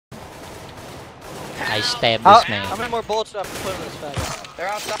I stabbed this man. How many more bullets do I have to put in this faggot? They're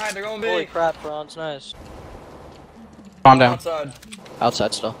outside, they're going big. Holy crap, Franz, nice. Calm down. Outside.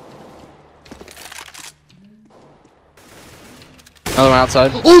 Outside still. Another one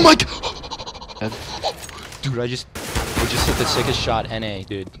outside. Oh my god! Dude, I just hit the sickest shot NA,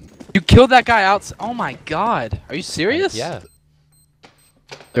 dude. You killed that guy outside. Oh my god. Are you serious? Yeah.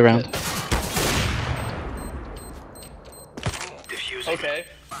 Go around. Okay.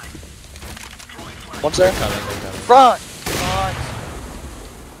 One's there. They're coming. Front! Front!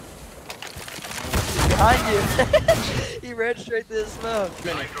 Behind you! He ran straight to the smoke.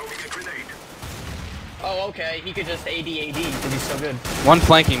 Oh, okay. He could just AD because he's so good. One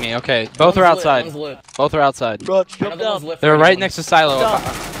flanking me. Okay. Both are outside. One's lit. Both are outside. Front, jump Another one's down. lit. They're right next to Silo. Down.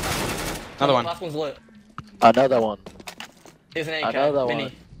 Another one. Last one's lit. Another one. Here's an AK. Another Mini.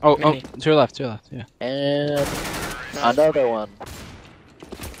 one. Oh, Mini. to your left, yeah. And another one.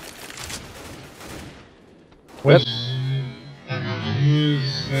 Whip.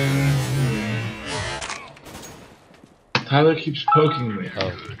 Tyler keeps poking me.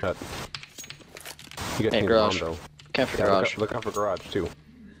 Oh, cut. You got Hey, team garage. bomb, though. Camp for Yeah, garage. look out for garage too.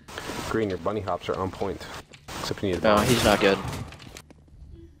 Green, your bunny hops are on point. Except you need a No, bomb. he's not good.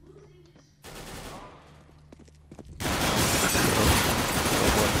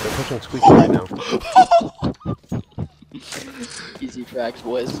 They're pushing squeaky right now. Easy tracks,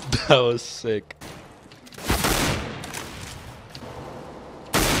 boys. That was sick.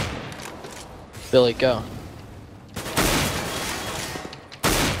 Billy, go.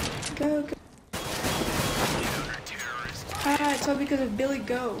 Go, go. Ah, it's all because of Billy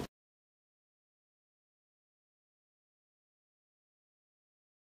Go.